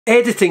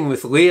Editing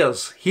with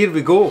layers, here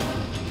we go.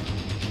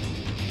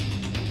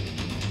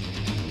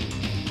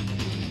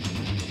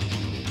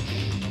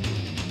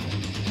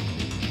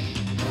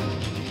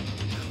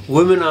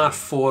 Luminar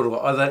 4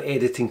 or other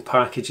editing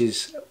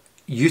packages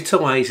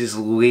utilises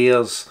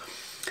layers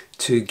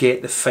to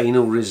get the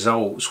final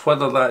results,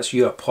 whether that's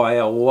you apply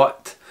a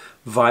LUT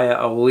via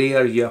a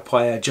layer, you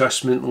apply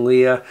adjustment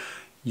layer,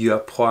 you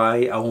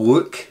apply a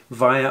look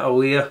via a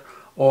layer,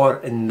 or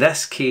in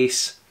this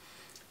case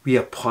we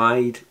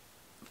applied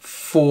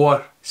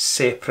 4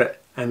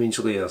 separate image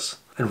layers.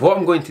 And what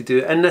I'm going to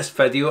do in this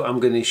video, I'm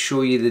going to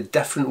show you the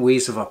different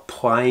ways of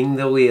applying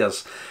the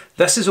layers.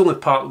 This is only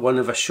part 1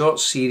 of a short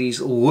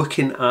series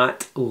looking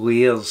at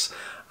layers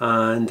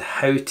and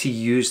how to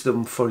use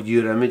them for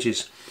your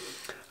images.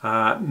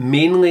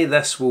 Mainly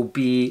this will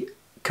be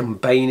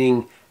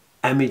combining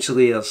image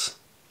layers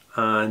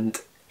and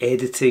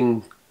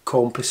editing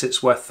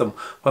composites with them,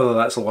 whether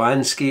that's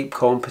landscape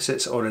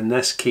composites or in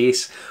this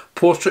case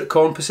portrait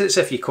composites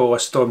if you call a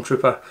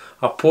stormtrooper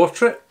a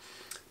portrait.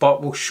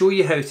 But we'll show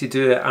you how to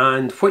do it,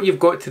 and what you've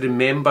got to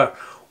remember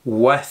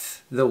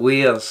with the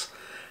layers,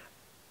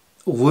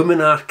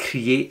 Luminar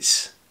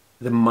creates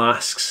the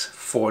masks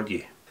for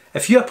you.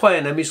 If you apply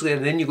an image layer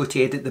and then you go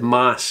to edit the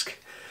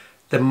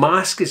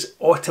mask is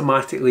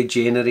automatically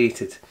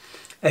generated.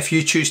 If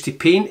you choose to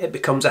paint, it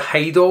becomes a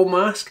hide all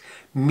mask,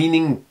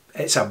 meaning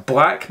it's a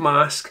black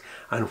mask,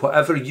 and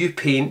whatever you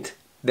paint,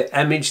 the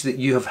image that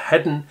you have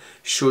hidden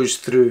shows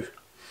through.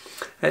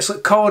 It's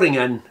like colouring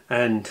in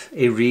and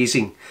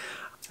erasing.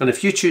 And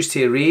if you choose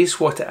to erase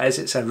what it is,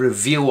 it's a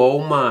reveal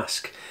all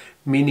mask,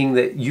 meaning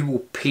that you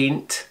will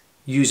paint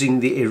using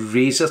the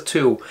eraser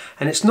tool.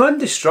 And it's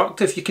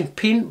non-destructive, you can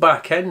paint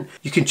back in.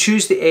 You can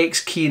choose the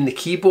X key in the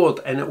keyboard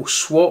and it will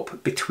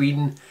swap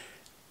between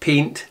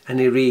paint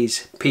and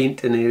erase,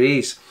 paint and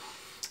erase.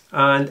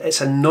 And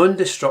it's a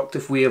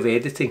non-destructive way of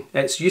editing.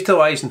 It's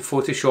utilised in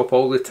Photoshop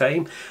all the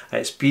time.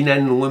 It's been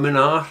in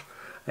Luminar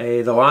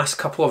the last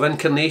couple of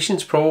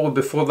incarnations, probably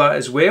before that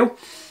as well.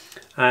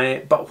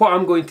 But what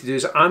I'm going to do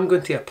is I'm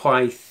going to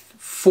apply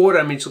 4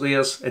 image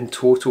layers in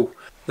total.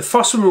 The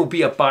first one will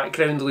be a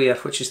background layer,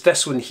 which is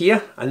this one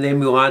here, and then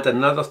we'll add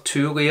another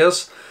 2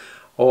 layers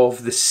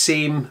of the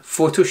same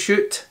photo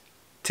shoot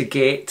to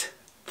get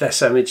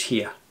this image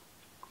here.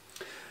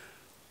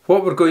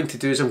 What we're going to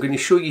do is I'm going to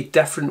show you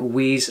different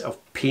ways of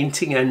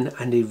painting in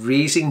and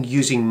erasing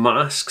using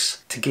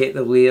masks to get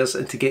the layers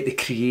and to get the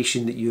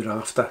creation that you're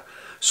after.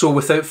 So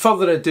without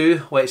further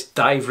ado, let's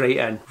dive right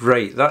in.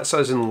 Right, that's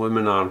us in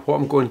Luminar.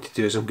 What I'm going to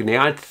do is I'm going to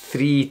add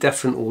 3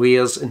 different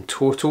layers in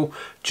total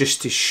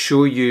just to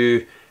show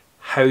you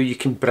how you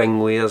can bring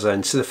layers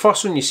in. So the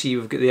first one you see,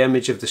 we've got the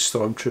image of the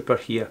stormtrooper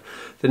here.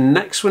 The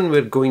next one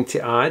we're going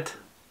to add,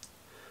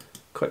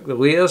 click the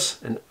layers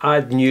and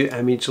add new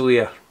image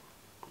layer.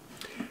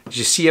 As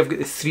you see, I've got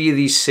the 3 of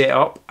these set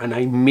up, and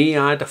I may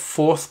add a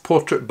 4th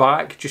portrait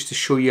back just to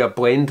show you a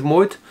blend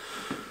mode.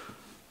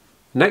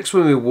 Next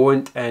one we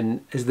want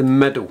in is the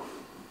middle.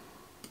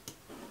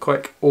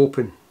 Click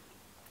open,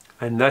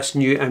 and this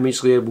new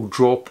image layer will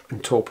drop on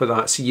top of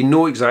that, so you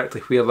know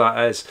exactly where that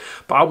is.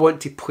 But I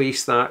want to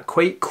place that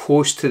quite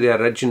close to the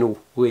original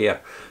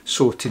layer.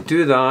 So to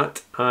do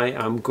that, I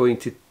am going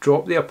to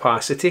drop the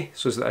opacity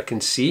so that I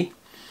can see.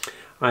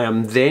 I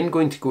am then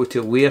going to go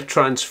to layer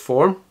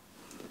transform,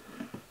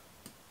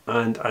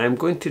 and I am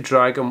going to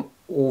drag them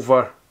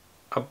over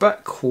a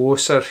bit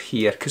closer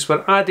here because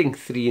we're adding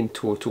 3 in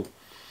total.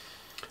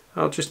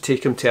 I'll just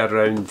take them to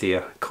around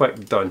there.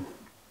 Click done.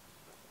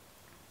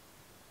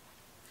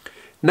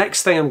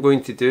 Next thing I'm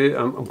going to do,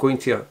 I'm going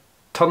to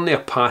turn the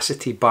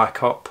opacity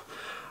back up,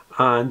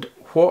 and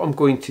what I'm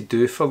going to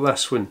do for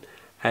this one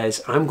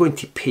is I'm going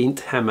to paint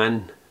him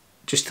in,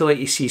 just to let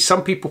you see.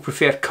 Some people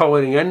prefer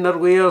colouring in their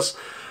layers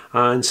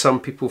and some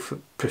people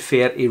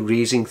prefer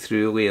erasing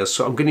through layers.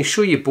 So I'm going to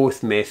show you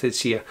both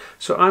methods here.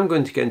 So I'm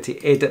going to get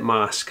into edit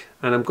mask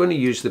and I'm going to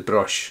use the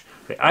brush.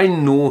 Right, I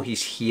know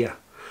he's here,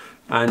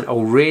 and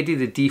already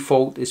the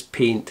default is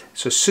paint.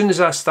 So as soon as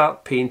I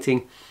start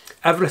painting,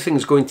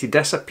 everything's going to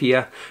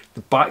disappear,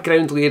 the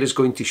background layer is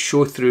going to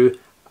show through,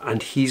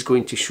 and he's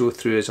going to show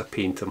through as I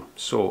paint him.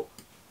 So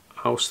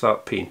I'll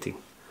start painting.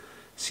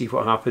 See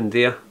what happened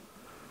there?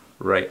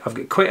 Right, I've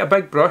got quite a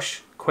big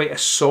brush, quite a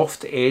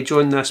soft edge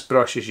on this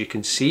brush as you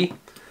can see.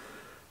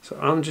 So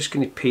I'm just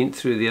going to paint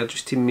through there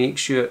just to make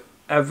sure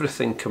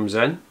everything comes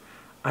in.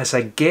 As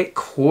I get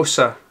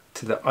closer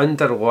to the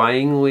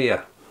underlying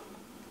layer,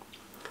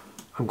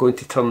 I'm going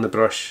to turn the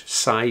brush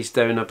size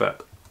down a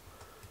bit.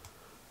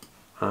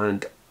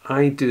 And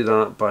I do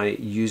that by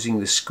using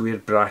the square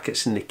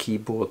brackets in the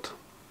keyboard.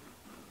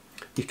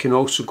 You can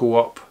also go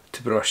up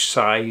to brush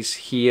size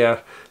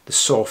here, the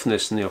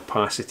softness and the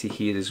opacity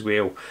here as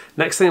well.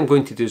 Next thing I'm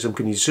going to do is I'm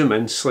going to zoom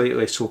in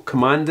slightly. So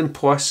Command and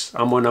plus,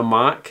 I'm on a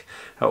Mac.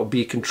 It'll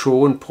be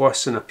Control and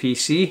plus on a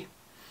PC.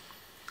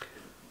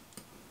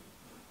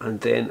 And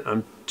then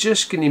I'm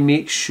just going to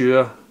make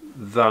sure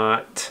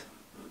that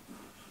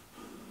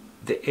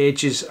the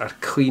edges are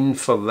clean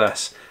for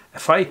this.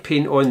 If I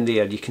paint on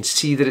there, you can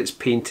see that it's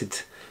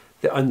painted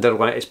the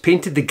underline, it's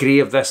painted the grey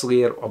of this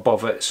layer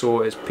above it,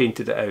 so it's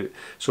painted it out.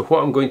 So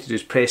what I'm going to do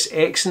is press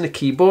X on the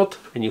keyboard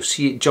and you'll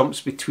see it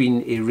jumps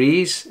between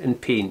erase and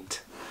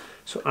paint.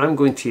 So I'm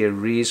going to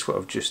erase what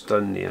I've just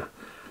done there.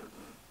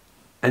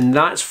 And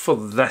that's for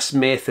this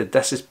method.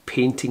 This is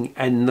painting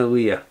in the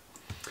layer.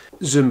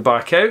 Zoom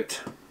back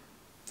out.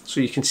 So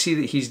you can see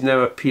that he's now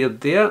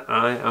appeared there.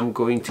 I am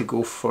going to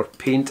go for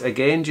paint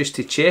again just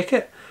to check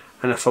it.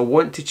 And if I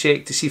want to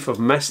check to see if I've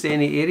missed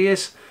any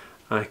areas,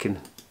 I can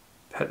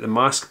hit the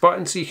mask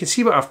button so you can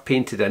see what I've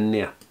painted in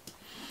there.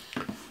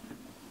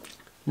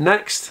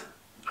 Next,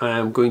 I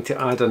am going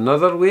to add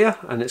another layer,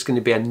 and it's going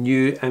to be a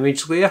new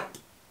image layer.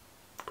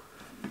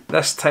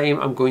 This time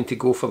I'm going to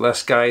go for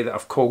this guy that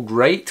I've called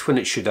right when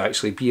it should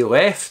actually be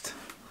left.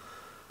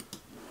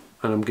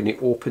 And I'm going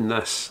to open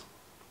this.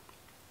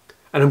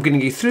 And I'm going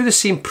to go through the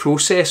same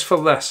process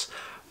for this,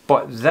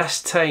 but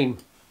this time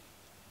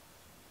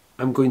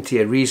I'm going to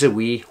erase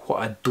away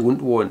what I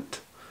don't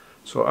want.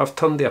 So I've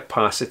turned the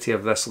opacity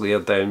of this layer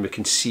down, we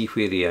can see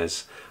where he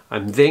is.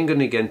 I'm then going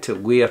to get into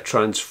layer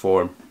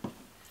transform,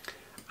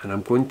 and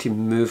I'm going to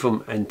move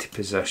him into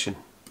position.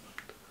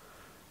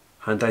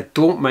 And I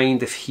don't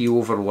mind if he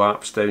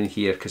overlaps down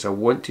here, because I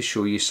want to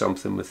show you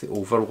something with the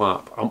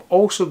overlap. I'm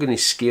also going to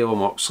scale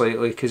him up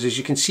slightly, because as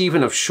you can see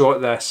when I've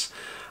shot this,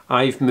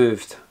 I've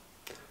moved.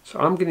 So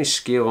I'm going to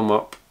scale him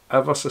up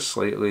ever so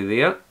slightly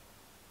there,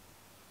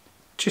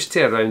 just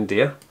to around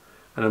there,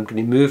 and I'm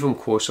going to move him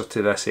closer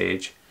to this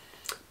edge.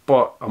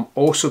 But I'm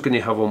also going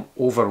to have him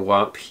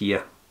overlap here.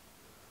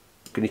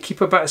 I'm going to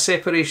keep a bit of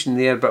separation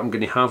there, but I'm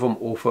going to have him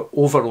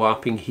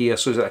overlapping here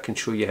so that I can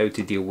show you how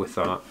to deal with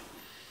that.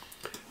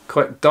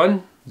 Click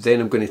done, then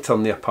I'm going to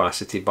turn the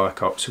opacity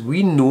back up. So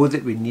we know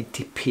that we need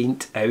to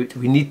paint out,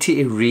 we need to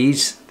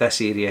erase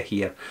this area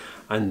here,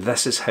 and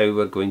this is how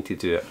we're going to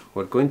do it.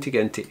 We're going to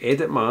get into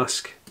edit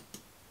mask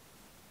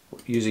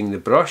using the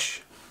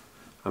brush,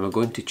 and we're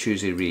going to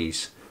choose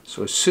erase.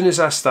 So as soon as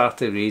I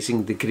start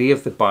erasing, the grey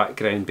of the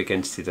background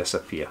begins to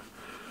disappear.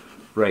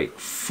 Right,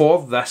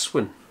 for this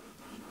one,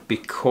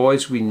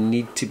 because we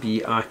need to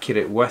be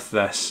accurate with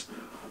this,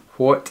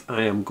 what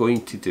I am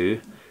going to do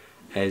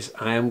is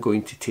I am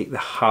going to take the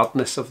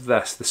hardness of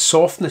this, the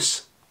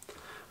softness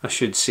I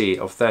should say,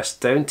 of this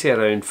down to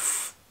around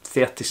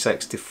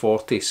 36 to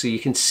 40. So you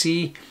can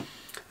see,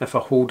 if I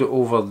hold it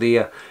over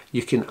there,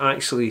 you can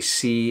actually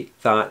see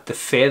that the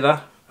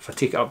feather, if I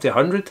take it up to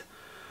 100,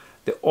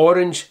 the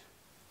orange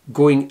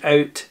going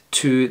out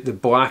to the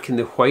black and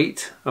the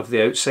white of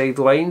the outside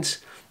lines,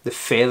 the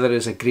feather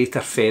is a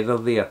greater feather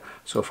there.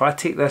 So if I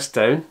take this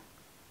down,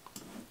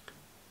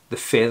 the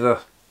feather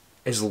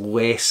is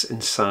less in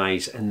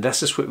size, and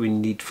this is what we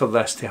need for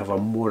this to have a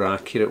more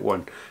accurate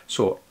one.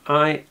 So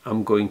I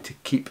am going to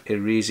keep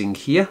erasing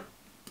here.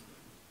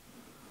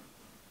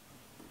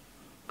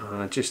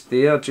 Just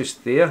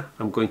there.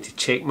 I'm going to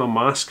check my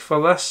mask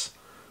for this,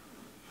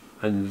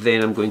 and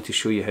then I'm going to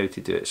show you how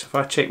to do it. So if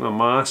I check my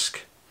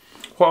mask,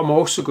 what I'm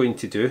also going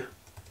to do,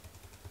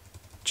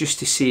 just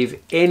to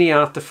save any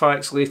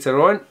artifacts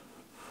later on,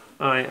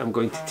 I am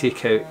going to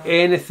take out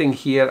anything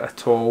here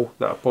at all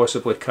that I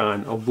possibly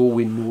can, although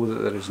we know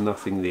that there is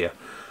nothing there.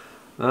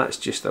 That's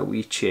just a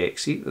wee check.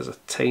 See, there's a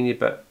tiny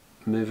bit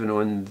moving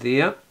on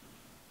there,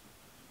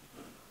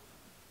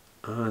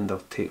 and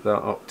I'll take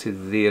that up to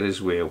there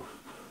as well.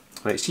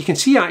 Right, so you can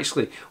see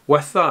actually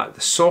with that,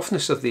 the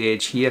softness of the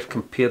edge here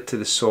compared to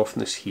the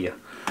softness here.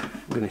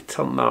 I'm going to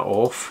turn that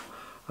off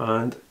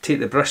and take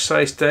the brush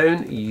size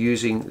down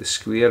using the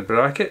square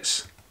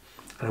brackets.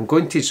 And I'm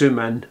going to zoom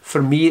in.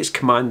 For me it's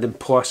Command and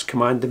plus,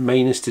 Command and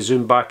minus to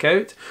zoom back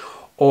out,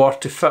 or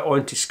to fit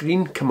onto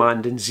screen,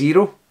 Command and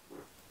 0.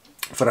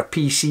 For a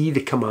PC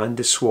the command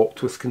is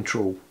swapped with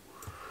Control.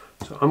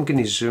 So I'm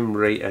going to zoom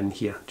right in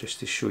here just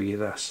to show you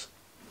this.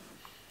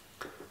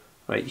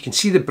 Right, you can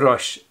see the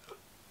brush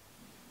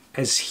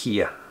is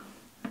here,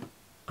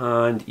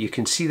 and you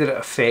can see that it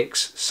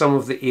affects some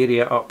of the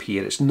area up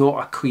here. It's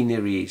not a clean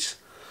erase.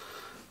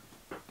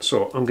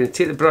 So I'm going to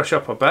take the brush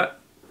up a bit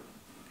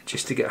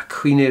just to get a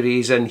clean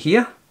erase in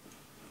here.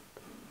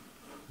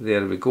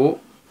 There we go.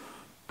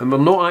 And we're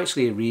not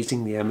actually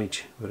erasing the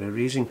image, we're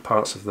erasing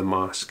parts of the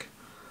mask.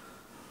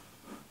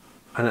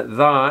 And at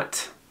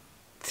that,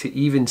 to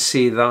even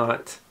say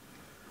that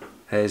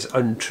is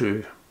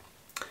untrue.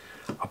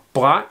 A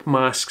black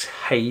mask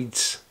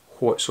hides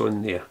what's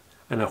on there,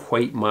 and a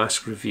white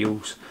mask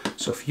reveals.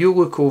 So if you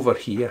look over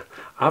here,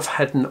 I've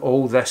hidden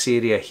all this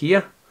area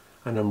here,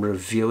 and I'm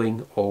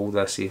revealing all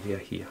this area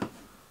here.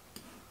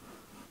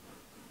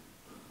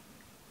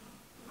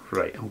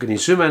 Right, I'm going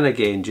to zoom in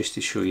again just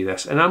to show you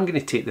this, and I'm going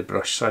to take the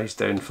brush size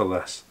down for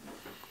this.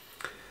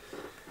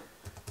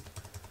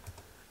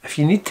 If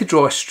you need to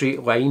draw a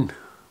straight line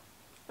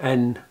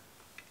in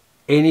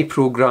any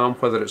program,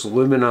 whether it's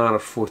Luminar or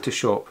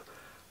Photoshop,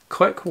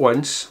 click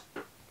once,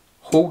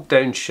 hold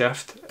down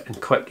Shift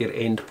and click your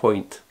end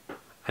point,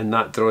 and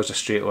that draws a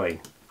straight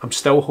line. I'm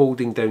still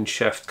holding down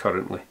Shift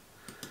currently.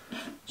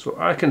 So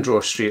I can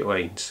draw straight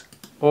lines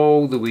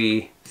all the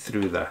way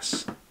through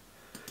this.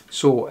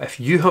 So if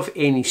you have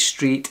any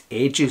straight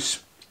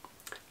edges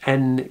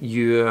in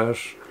your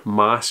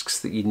masks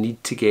that you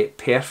need to get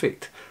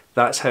perfect.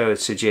 That's how I'd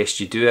suggest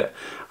you do it.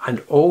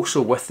 And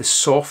also with the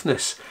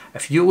softness,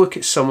 if you look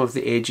at some of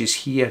the edges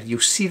here, you'll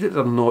see that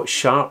they're not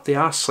sharp, they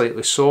are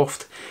slightly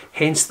soft,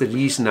 hence the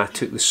reason I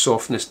took the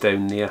softness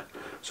down there.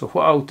 So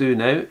what I'll do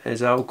now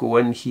is I'll go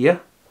in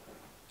here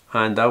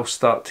and I'll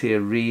start to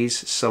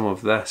erase some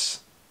of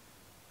this.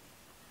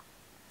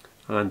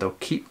 And I'll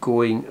keep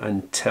going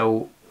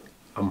until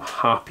I'm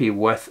happy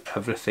with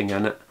everything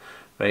in it.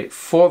 Right,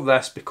 for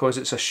this, because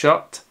it's a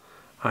shirt,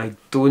 I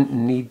don't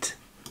need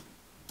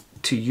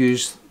to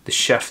use the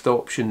shift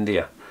option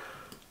there,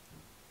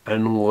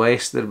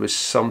 unless there was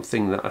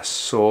something that I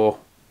saw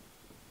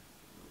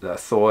that I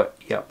thought,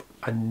 yep,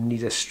 I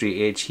need a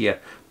straight edge here.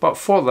 But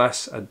for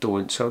this, I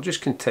don't, so I'll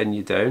just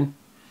continue down.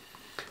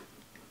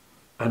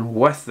 And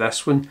with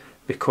this one,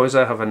 because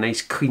I have a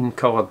nice clean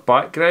coloured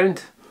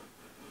background,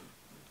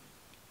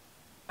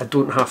 I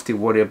don't have to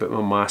worry about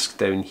my mask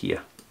down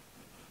here.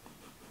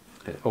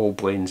 It all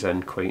blends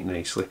in quite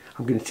nicely.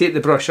 I'm going to take the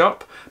brush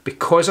up,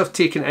 because I've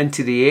taken it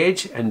into the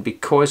edge and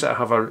because I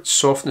have a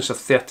softness of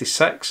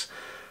 36.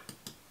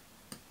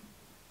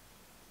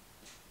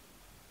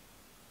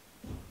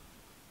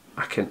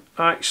 I can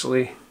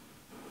actually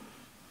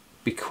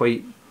be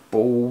quite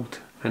bold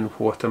in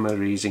what I'm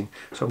erasing.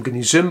 So I'm going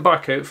to zoom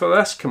back out for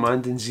this,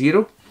 Command and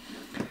 0.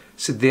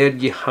 So there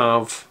you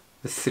have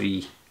the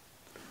 3.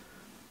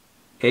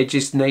 Edge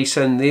is nice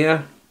in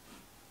there,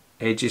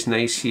 edge is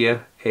nice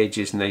here, edge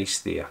is nice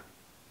there.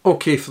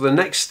 Okay, for the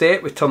next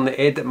step we turn the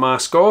edit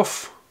mask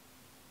off,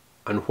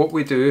 and what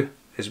we do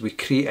is we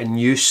create a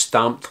new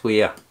stamped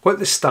layer. What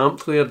the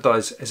stamped layer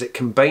does is it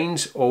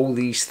combines all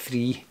these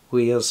 3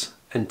 layers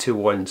into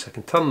one. So I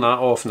can turn that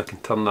off and I can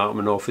turn that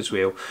one off as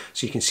well.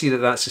 So you can see that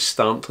that's a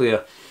stamped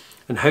layer.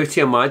 And how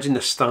to imagine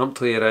the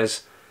stamped layer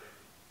is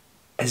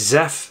as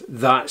if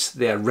that's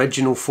the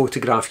original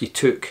photograph you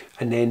took,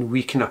 and then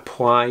we can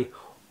apply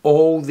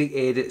all the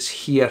edits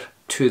here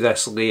to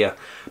this layer.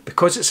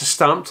 Because it's a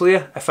stamped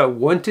layer, if I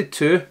wanted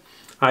to,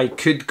 I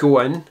could go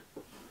in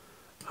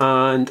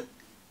and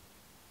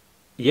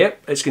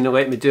yep, it's going to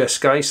let me do a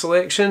sky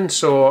selection,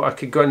 so I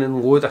could go in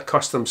and load a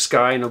custom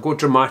sky, and I'll go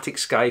dramatic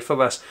sky for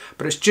this,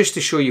 but it's just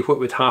to show you what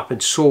would happen.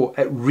 So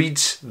it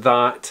reads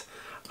that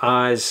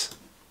as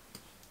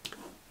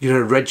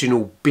your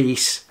original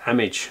base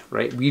image,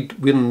 right?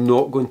 We're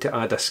not going to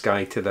add a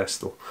sky to this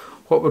though.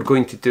 What we're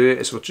going to do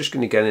is we're just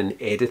going to go in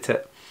and edit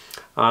it.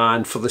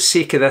 And for the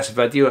sake of this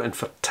video and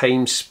for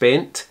time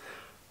spent,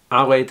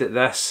 I'll edit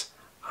this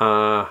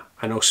and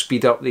I'll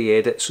speed up the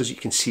edit so that you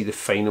can see the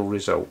final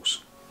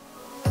results.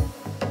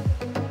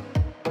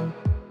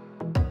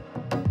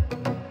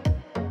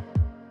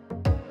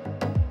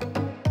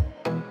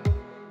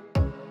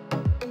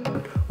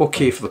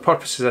 Okay, for the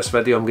purpose of this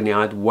video I'm going to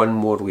add one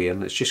more layer,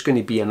 and it's just going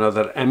to be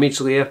another image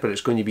layer, but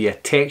it's going to be a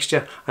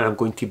texture, and I'm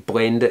going to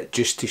blend it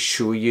just to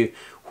show you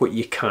what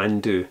you can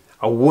do.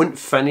 I won't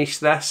finish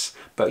this,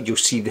 but you'll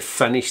see the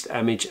finished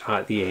image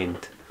at the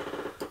end.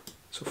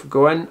 So if we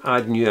go in,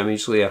 add new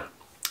image layer.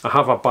 I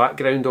have a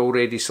background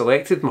already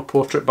selected, my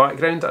portrait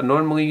background that I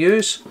normally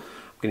use. I'm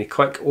going to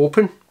click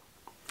open.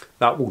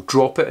 That will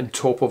drop it on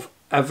top of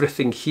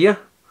everything here.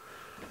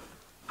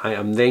 I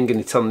am then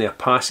going to turn the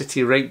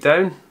opacity right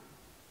down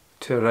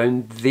to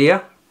around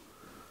there.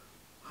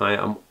 I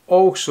am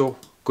also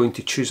going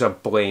to choose a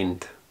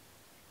blend.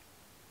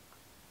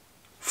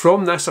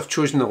 From this I've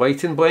chosen the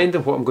lighting blend,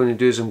 and what I'm going to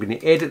do is I'm going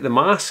to edit the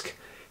mask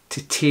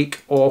to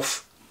take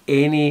off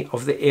any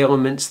of the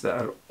elements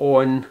that are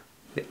on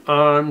the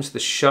arms, the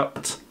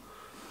shirt,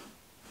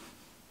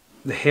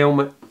 the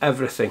helmet,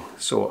 everything.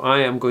 So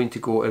I am going to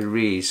go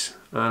erase,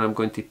 and I'm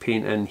going to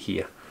paint in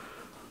here.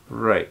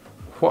 Right,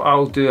 what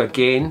I'll do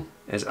again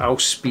is I'll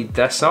speed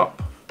this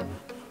up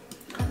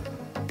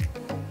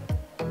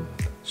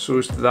so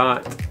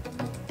that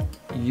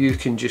you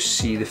can just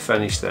see the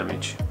finished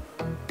image.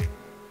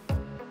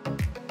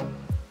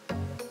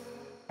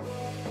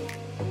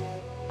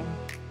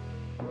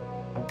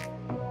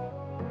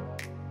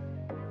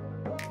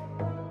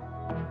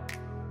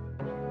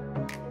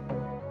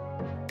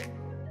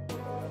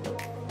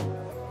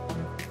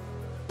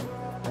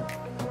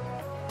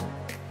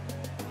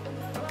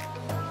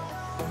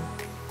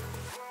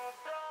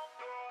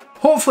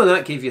 Hopefully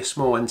that gave you a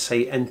small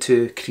insight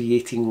into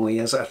creating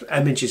layers or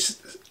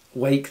images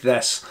like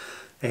this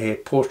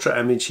portrait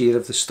image here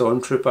of the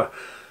Stormtrooper.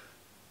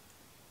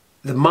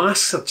 The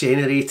masks are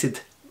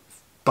generated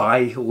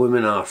by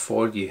Luminar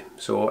for you.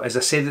 So as I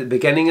said at the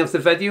beginning of the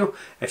video,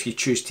 if you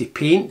choose to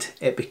paint,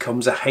 it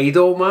becomes a hide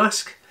all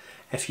mask.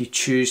 If you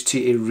choose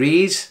to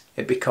erase,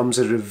 it becomes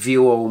a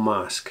reveal all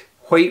mask.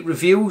 White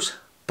reveals,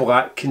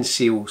 black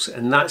conceals,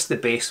 and that's the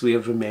best way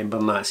of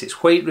remembering that.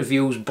 It's white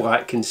reveals,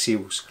 black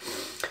conceals.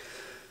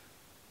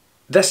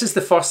 This is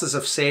the first, as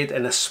I've said,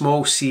 in a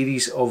small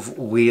series of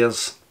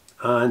layers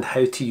and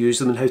how to use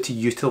them and how to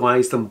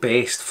utilise them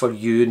best for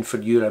you and for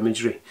your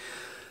imagery.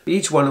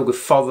 Each one will go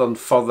further and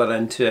further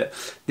into it.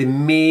 They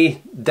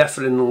may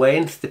differ in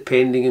length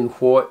depending on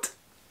what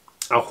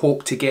I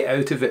hope to get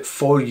out of it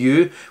for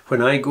you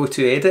when I go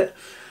to edit.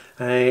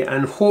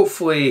 and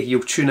hopefully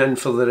you'll tune in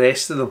for the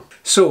rest of them.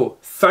 So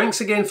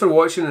thanks again for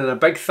watching, and a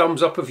big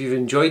thumbs up if you've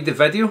enjoyed the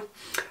video.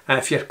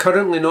 If you're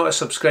currently not a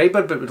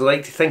subscriber but would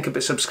like to think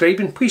about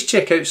subscribing, please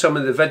check out some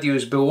of the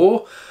videos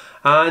below,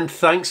 and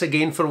thanks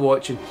again for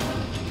watching.